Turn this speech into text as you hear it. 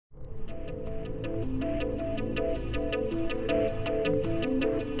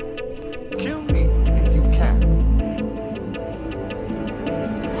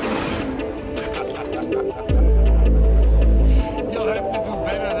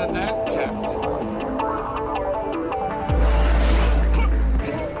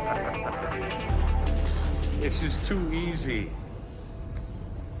This is too easy.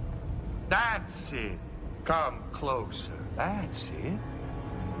 That's it. Come closer. That's it.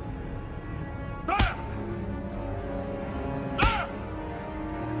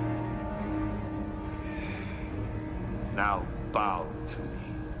 Now bow to me.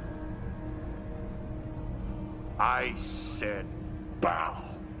 I said bow.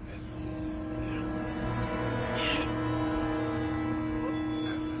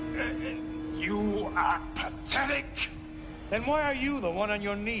 You are pathetic. Then why are you the one on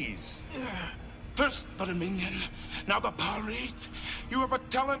your knees? First but a minion, now the Parade. You have a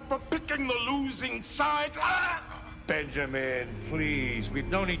talent for picking the losing sides. Benjamin, please. We've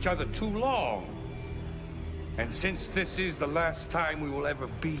known each other too long. And since this is the last time we will ever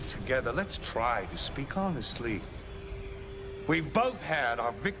be together, let's try to speak honestly. We've both had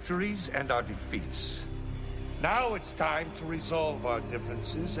our victories and our defeats. Now it's time to resolve our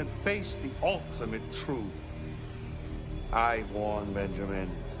differences and face the ultimate truth. I won, Benjamin.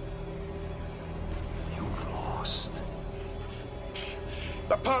 You've lost.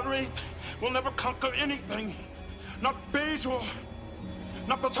 The Parade will never conquer anything. Not Basil,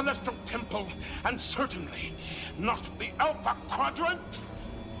 not the Celestial Temple, and certainly not the Alpha Quadrant.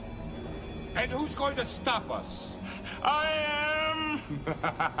 And who's going to stop us? I am...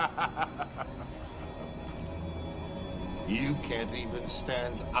 You can't even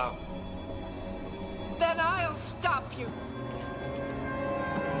stand up. Then I'll stop you.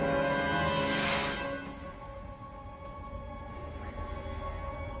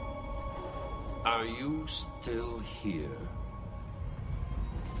 Are you still here?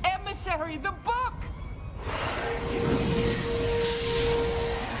 Emissary, the book!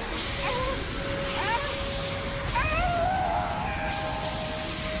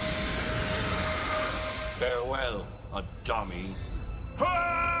 Farewell, a dummy.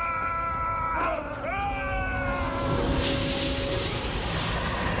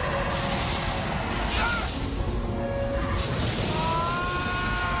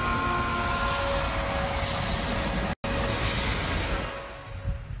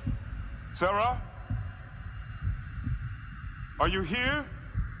 Sarah? Are you here?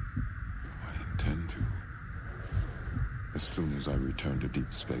 I intend to. As soon as I return to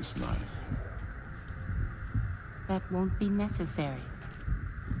Deep Space Nine. That won't be necessary.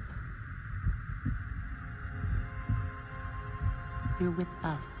 You're with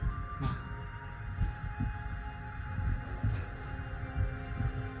us now.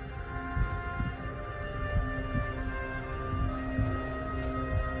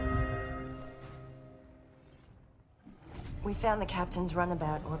 We found the captain's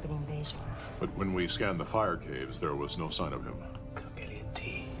runabout orbiting Beijing. But when we scanned the fire caves, there was no sign of him. Alien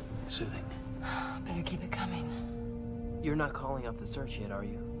tea. Soothing. Better keep it coming. You're not calling off the search yet, are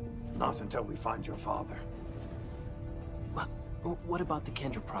you? Not until we find your father. What about the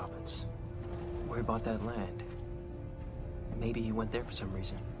Kendra province? Where about that land? Maybe he went there for some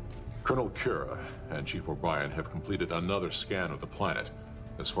reason. Colonel Kira and Chief O'Brien have completed another scan of the planet.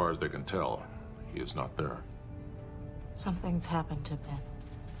 As far as they can tell, he is not there. Something's happened to Ben.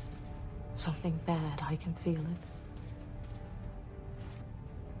 Something bad, I can feel it.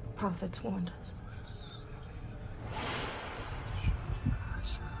 Prophets warned us.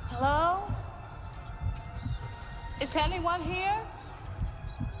 Hello? Is anyone here?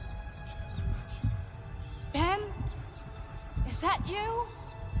 Ben? Is that you?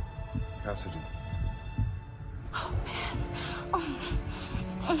 Cassidy. Oh, Ben.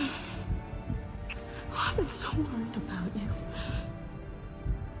 Oh. I've been so worried about you.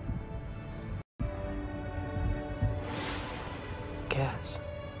 Cass,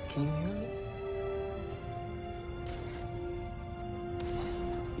 can you hear me?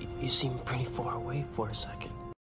 You seem pretty far away for a second.